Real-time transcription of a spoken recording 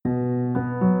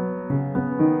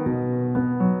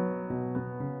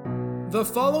The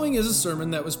following is a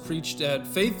sermon that was preached at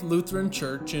Faith Lutheran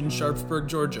Church in Sharpsburg,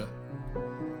 Georgia.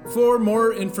 For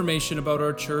more information about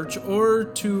our church or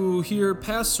to hear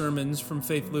past sermons from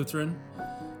Faith Lutheran,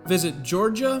 visit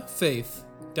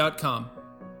georgiafaith.com.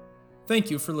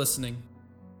 Thank you for listening.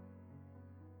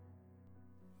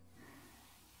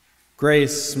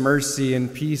 Grace, mercy,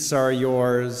 and peace are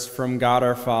yours from God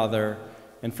our Father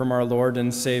and from our Lord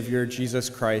and Savior Jesus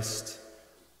Christ.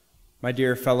 My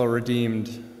dear fellow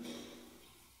redeemed,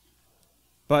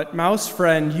 but, mouse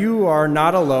friend, you are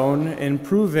not alone in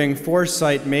proving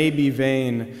foresight may be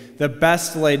vain. The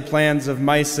best laid plans of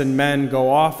mice and men go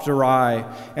oft awry,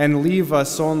 and leave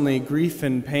us only grief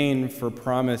and pain for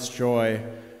promised joy.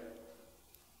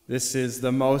 This is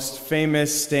the most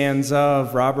famous stanza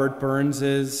of Robert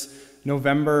Burns's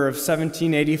November of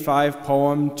 1785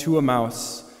 poem, To a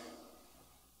Mouse.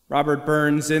 Robert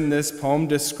Burns in this poem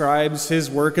describes his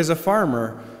work as a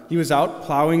farmer. He was out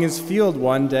plowing his field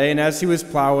one day, and as he was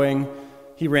plowing,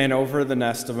 he ran over the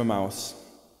nest of a mouse.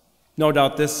 No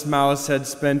doubt this mouse had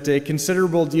spent a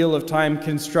considerable deal of time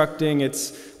constructing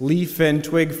its leaf and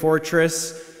twig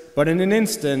fortress, but in an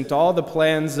instant, all the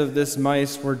plans of this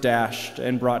mice were dashed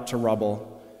and brought to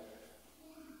rubble.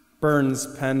 Burns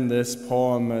penned this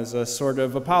poem as a sort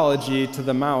of apology to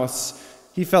the mouse.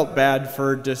 He felt bad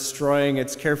for destroying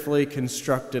its carefully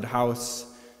constructed house.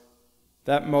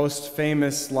 That most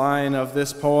famous line of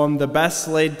this poem, "The best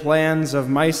laid plans of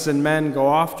mice and men go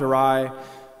oft awry,"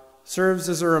 serves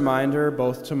as a reminder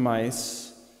both to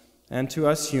mice and to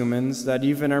us humans that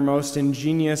even our most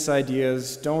ingenious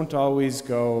ideas don't always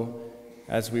go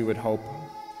as we would hope.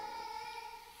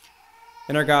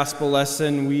 In our gospel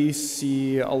lesson, we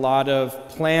see a lot of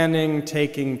planning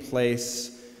taking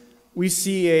place. We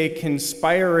see a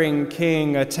conspiring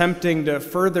king attempting to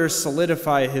further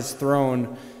solidify his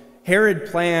throne. Herod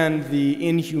planned the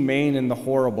inhumane and the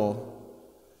horrible.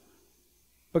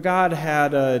 But God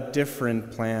had a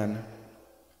different plan.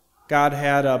 God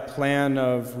had a plan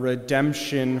of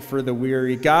redemption for the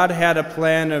weary. God had a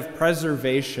plan of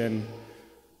preservation.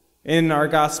 In our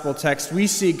gospel text, we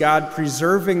see God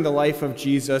preserving the life of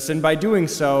Jesus, and by doing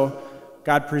so,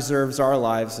 God preserves our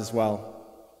lives as well.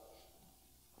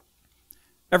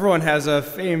 Everyone has a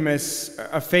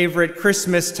favorite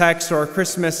Christmas text or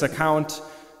Christmas account.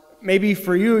 Maybe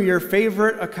for you, your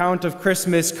favorite account of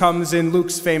Christmas comes in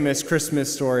Luke's famous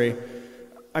Christmas story.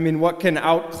 I mean, what can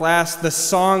outclass the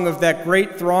song of that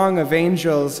great throng of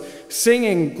angels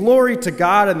singing, "Glory to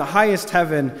God in the highest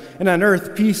heaven, and on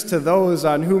earth peace to those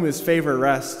on whom his favor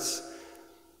rests"?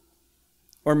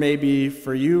 Or maybe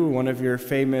for you, one of your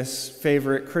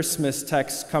favorite Christmas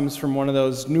texts comes from one of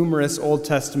those numerous Old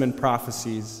Testament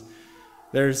prophecies.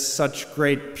 There's such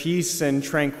great peace and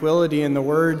tranquility in the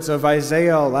words of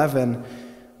Isaiah 11.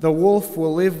 "The wolf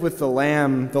will live with the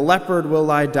lamb, the leopard will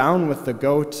lie down with the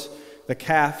goat, the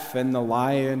calf and the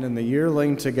lion and the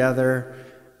yearling together,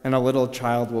 and a little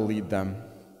child will lead them."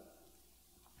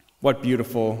 What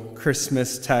beautiful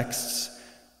Christmas texts.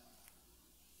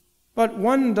 But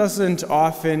one doesn't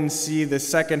often see the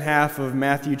second half of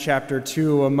Matthew chapter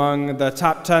 2 among the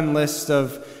top 10 list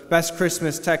of best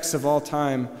Christmas texts of all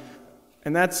time.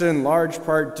 And that's in large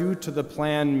part due to the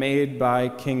plan made by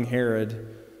King Herod.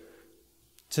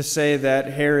 To say that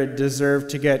Herod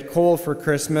deserved to get coal for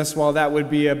Christmas, while that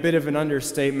would be a bit of an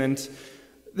understatement,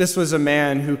 this was a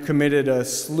man who committed a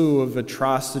slew of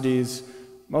atrocities,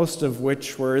 most of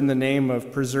which were in the name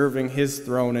of preserving his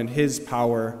throne and his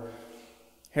power.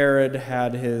 Herod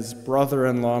had his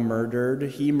brother-in-law murdered.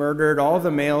 He murdered all the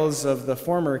males of the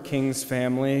former king's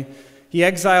family. He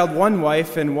exiled one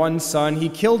wife and one son. He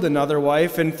killed another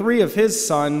wife and 3 of his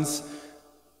sons.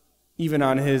 Even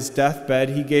on his deathbed,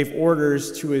 he gave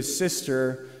orders to his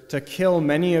sister to kill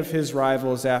many of his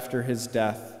rivals after his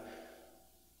death.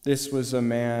 This was a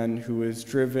man who was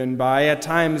driven by, at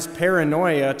times,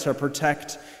 paranoia to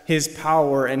protect his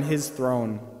power and his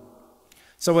throne.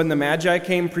 So when the Magi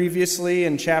came previously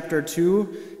in chapter 2,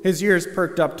 his ears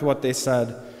perked up to what they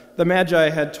said. The Magi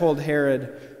had told Herod,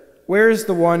 "Where is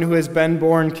the one who has been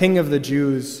born King of the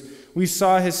Jews? We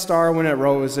saw his star when it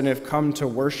rose and have come to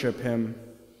worship him."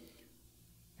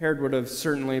 Herod would have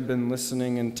certainly been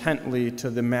listening intently to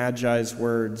the Magi's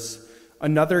words.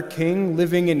 Another king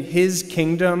living in his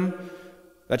kingdom?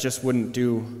 That just wouldn't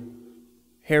do.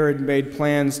 Herod made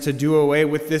plans to do away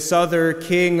with this other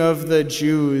king of the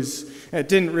Jews. It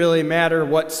didn't really matter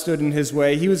what stood in his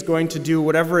way. He was going to do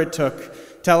whatever it took,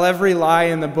 tell every lie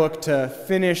in the book to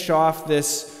finish off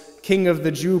this king of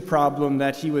the Jew problem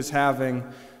that he was having.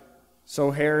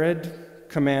 So Herod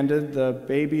commanded the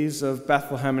babies of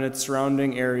Bethlehem and its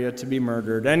surrounding area to be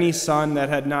murdered, any son that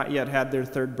had not yet had their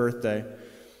 3rd birthday.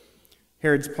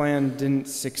 Herod's plan didn't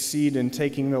succeed in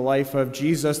taking the life of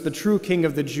Jesus, the true King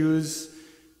of the Jews,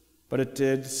 but it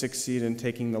did succeed in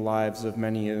taking the lives of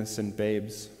many innocent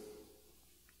babes.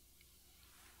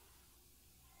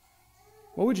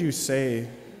 What would you say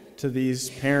to these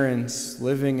parents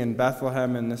living in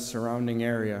Bethlehem and the surrounding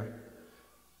area?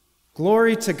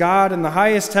 Glory to God in the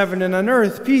highest heaven and on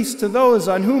earth, peace to those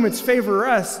on whom its favor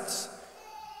rests.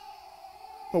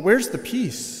 But where's the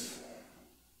peace?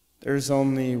 There's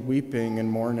only weeping and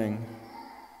mourning.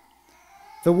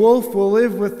 The wolf will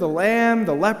live with the lamb,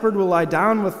 the leopard will lie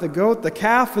down with the goat, the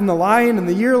calf and the lion and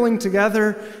the yearling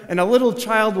together, and a little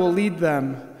child will lead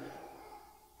them.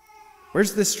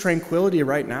 Where's this tranquility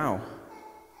right now?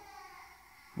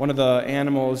 One of the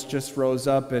animals just rose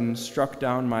up and struck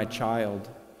down my child.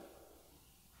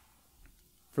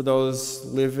 For those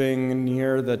living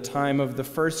near the time of the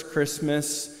first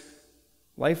Christmas,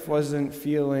 life wasn't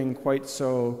feeling quite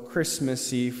so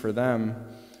Christmassy for them.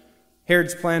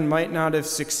 Herod's plan might not have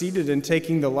succeeded in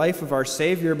taking the life of our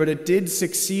Savior, but it did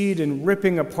succeed in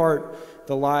ripping apart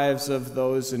the lives of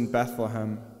those in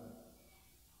Bethlehem.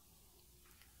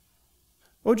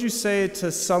 What would you say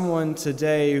to someone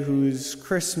today whose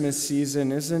Christmas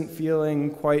season isn't feeling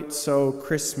quite so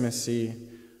Christmassy?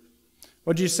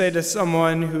 What would you say to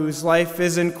someone whose life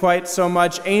isn't quite so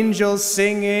much angels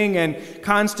singing and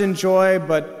constant joy,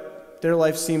 but their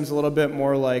life seems a little bit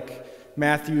more like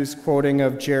Matthew's quoting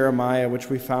of Jeremiah, which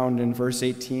we found in verse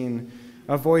 18?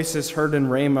 A voice is heard in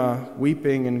Ramah,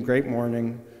 weeping in great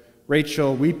mourning,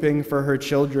 Rachel weeping for her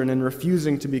children and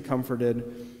refusing to be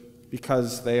comforted,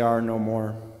 because they are no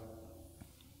more.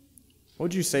 What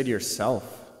would you say to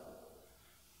yourself?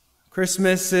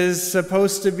 Christmas is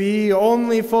supposed to be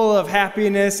only full of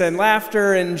happiness and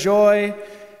laughter and joy,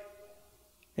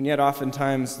 and yet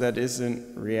oftentimes that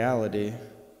isn't reality.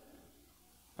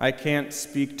 I can't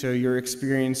speak to your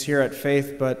experience here at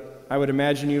Faith, but I would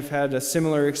imagine you've had a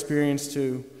similar experience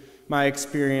to my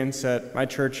experience at my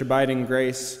church, Abiding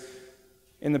Grace.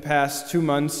 In the past 2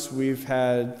 months, we've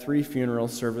had 3 funeral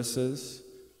services.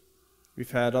 We've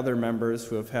had other members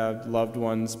who have had loved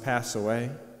ones pass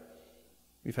away.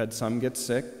 We've had some get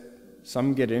sick,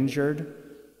 some get injured.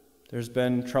 There's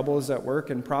been troubles at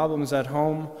work and problems at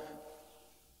home.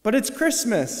 But it's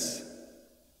Christmas.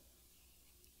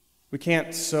 We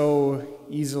can't so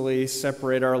easily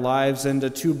separate our lives into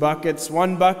 2 buckets.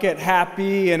 One bucket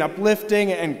happy and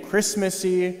uplifting and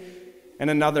Christmassy, and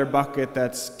another bucket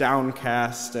that's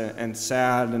downcast and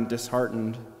sad and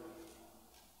disheartened.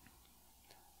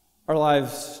 Our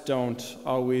lives don't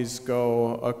always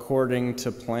go according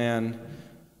to plan.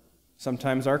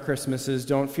 Sometimes our Christmases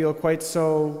don't feel quite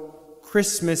so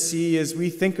Christmassy as we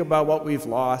think about what we've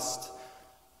lost.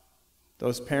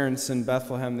 Those parents in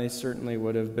Bethlehem, they certainly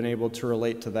would have been able to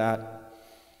relate to that.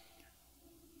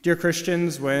 Dear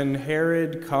Christians, when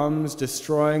Herod comes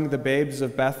destroying the babes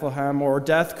of Bethlehem, or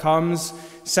death comes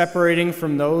separating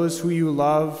from those who you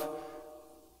love,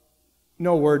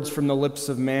 no words from the lips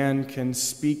of man can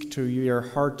speak to your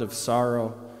heart of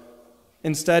sorrow.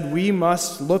 Instead, we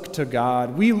must look to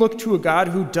God. We look to a God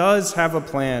who does have a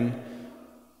plan.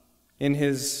 In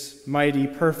his mighty,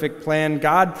 perfect plan,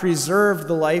 God preserved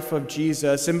the life of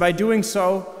Jesus, and by doing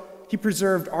so, he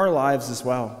preserved our lives as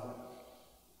well.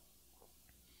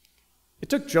 It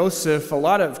took Joseph a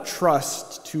lot of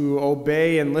trust to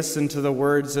obey and listen to the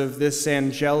words of this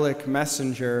angelic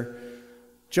messenger.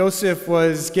 Joseph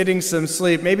was getting some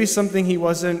sleep, maybe something he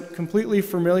wasn't completely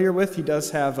familiar with. He does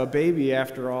have a baby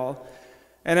after all.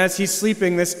 And as he's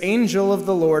sleeping, this angel of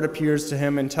the Lord appears to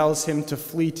him and tells him to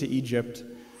flee to Egypt.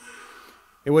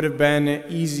 It would have been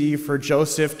easy for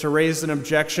Joseph to raise an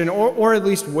objection or at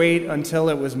least wait until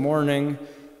it was morning,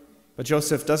 but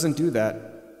Joseph doesn't do that.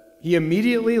 He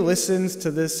immediately listens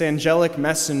to this angelic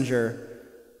messenger.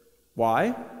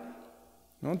 Why?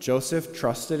 Well, Joseph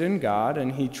trusted in God,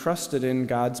 and he trusted in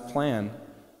God's plan.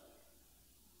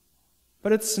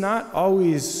 But it's not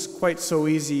always quite so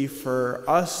easy for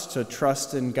us to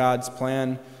trust in God's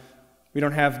plan. We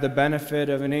don't have the benefit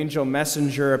of an angel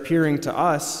messenger appearing to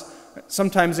us.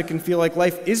 Sometimes it can feel like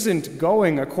life isn't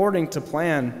going according to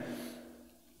plan.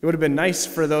 It would have been nice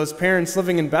for those parents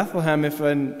living in Bethlehem if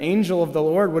an angel of the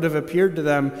Lord would have appeared to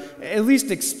them, at least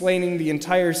explaining the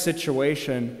entire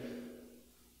situation.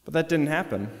 But that didn't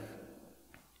happen.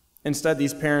 Instead,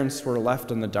 these parents were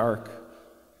left in the dark.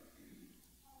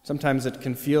 Sometimes it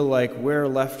can feel like we're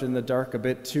left in the dark a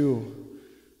bit too.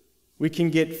 We can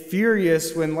get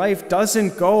furious when life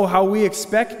doesn't go how we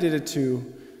expected it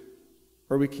to,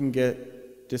 or we can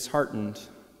get disheartened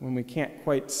when we can't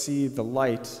quite see the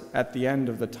light at the end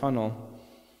of the tunnel.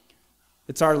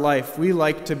 It's our life. We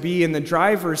like to be in the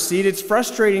driver's seat. It's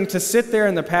frustrating to sit there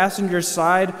in the passenger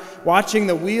side, watching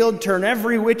the wheel turn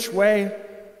every which way.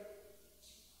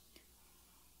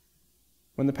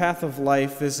 When the path of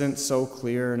life isn't so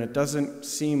clear and it doesn't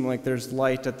seem like there's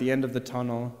light at the end of the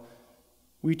tunnel,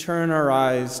 we turn our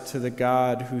eyes to the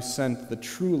God who sent the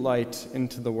true light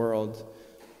into the world.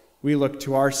 We look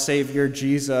to our Savior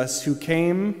Jesus, who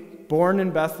came, born in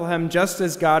Bethlehem, just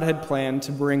as God had planned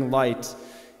to bring light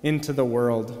into the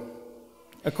world.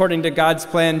 According to God's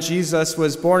plan, Jesus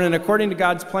was born, and according to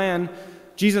God's plan,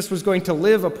 Jesus was going to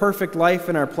live a perfect life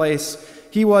in our place.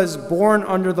 He was born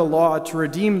under the law to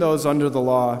redeem those under the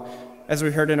law, as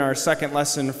we heard in our second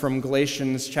lesson from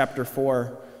Galatians chapter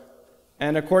 4.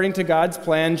 And according to God's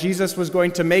plan, Jesus was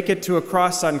going to make it to a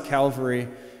cross on Calvary,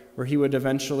 where he would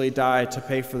eventually die to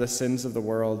pay for the sins of the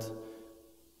world.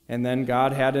 And then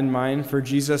God had in mind for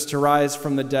Jesus to rise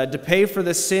from the dead, to pay for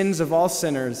the sins of all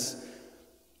sinners.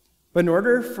 But in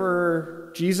order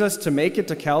for Jesus to make it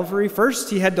to Calvary, first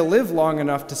he had to live long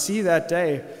enough to see that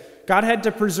day. God had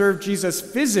to preserve Jesus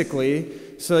physically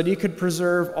so that he could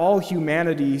preserve all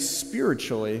humanity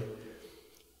spiritually.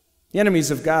 The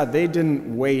enemies of God, they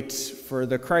didn't wait for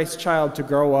the Christ child to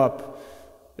grow up.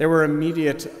 There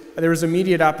was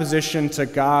immediate opposition to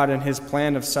God and his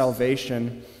plan of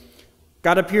salvation.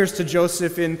 God appears to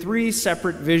Joseph in 3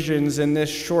 separate visions in this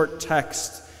short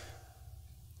text.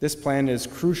 This plan is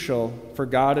crucial for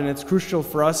God, and it's crucial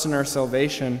for us in our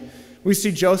salvation. We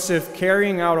see Joseph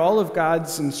carrying out all of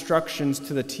God's instructions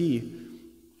to the T.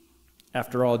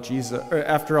 After all,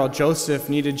 Joseph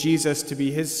needed Jesus to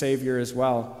be his Savior as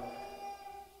well.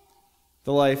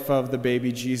 The life of the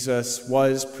baby Jesus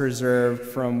was preserved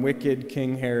from wicked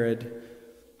King Herod.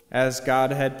 As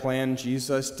God had planned,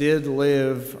 Jesus did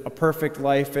live a perfect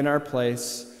life in our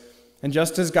place. And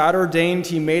just as God ordained,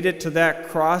 he made it to that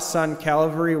cross on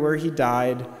Calvary where he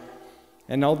died.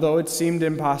 And although it seemed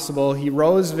impossible, he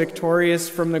rose victorious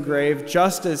from the grave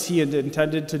just as he had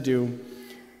intended to do.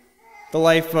 The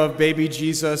life of baby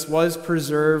Jesus was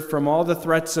preserved from all the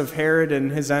threats of Herod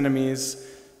and his enemies,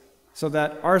 so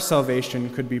that our salvation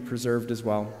could be preserved as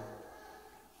well.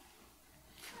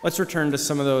 Let's return to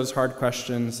some of those hard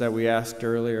questions that we asked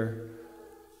earlier.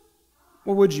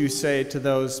 What would you say to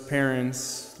those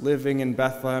parents living in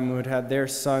Bethlehem who had had their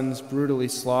sons brutally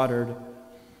slaughtered?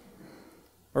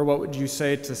 Or what would you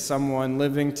say to someone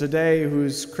living today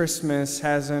whose Christmas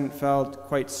hasn't felt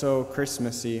quite so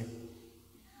Christmassy?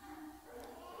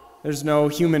 There's no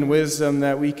human wisdom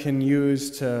that we can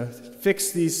use to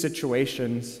fix these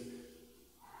situations,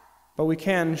 but we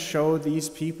can show these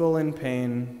people in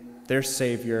pain their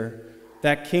Savior,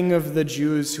 that King of the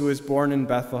Jews who was born in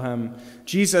Bethlehem.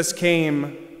 Jesus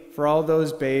came for all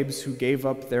those babes who gave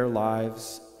up their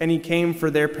lives, and he came for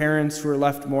their parents who were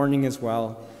left mourning as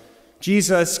well.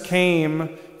 Jesus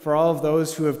came for all of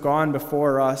those who have gone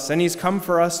before us, and he's come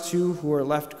for us too who are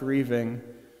left grieving.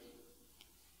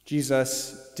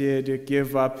 Jesus did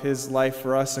give up his life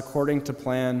for us according to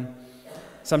plan.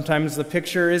 Sometimes the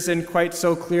picture isn't quite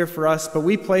so clear for us, but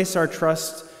we place our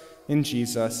trust in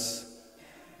Jesus.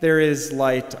 There is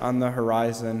light on the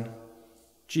horizon.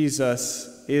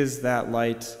 Jesus is that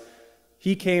light.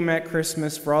 He came at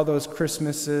Christmas for all those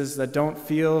Christmases that don't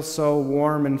feel so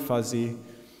warm and fuzzy.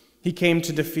 He came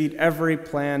to defeat every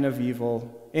plan of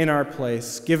evil in our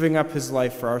place, giving up his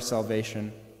life for our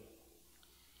salvation.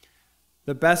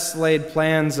 The best laid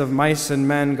plans of mice and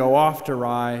men go oft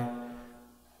awry.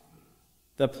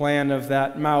 The plan of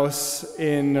that mouse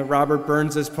in Robert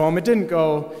Burns' poem, it didn't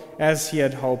go as he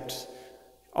had hoped.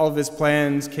 All of his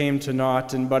plans came to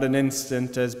naught in but an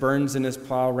instant as Burns and his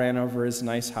plow ran over his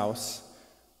nice house.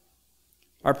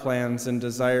 Our plans and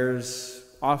desires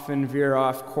often veer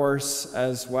off course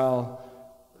as well.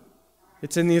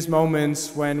 It's in these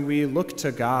moments when we look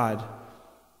to God.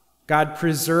 God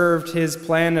preserved his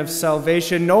plan of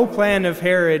salvation. No plan of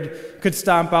Herod could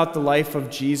stomp out the life of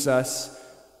Jesus.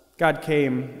 God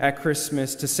came at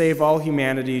Christmas to save all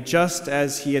humanity just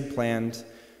as he had planned,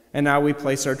 and now we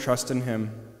place our trust in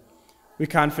him. We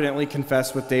confidently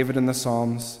confess with David in the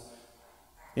Psalms,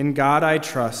 "In God I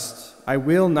trust, I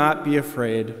will not be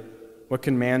afraid. What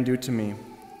can man do to me?"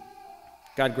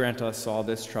 God grant us all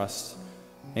this trust.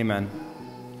 Amen.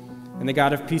 And the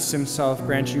God of peace himself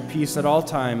grant you peace at all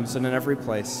times and in every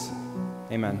place.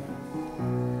 Amen.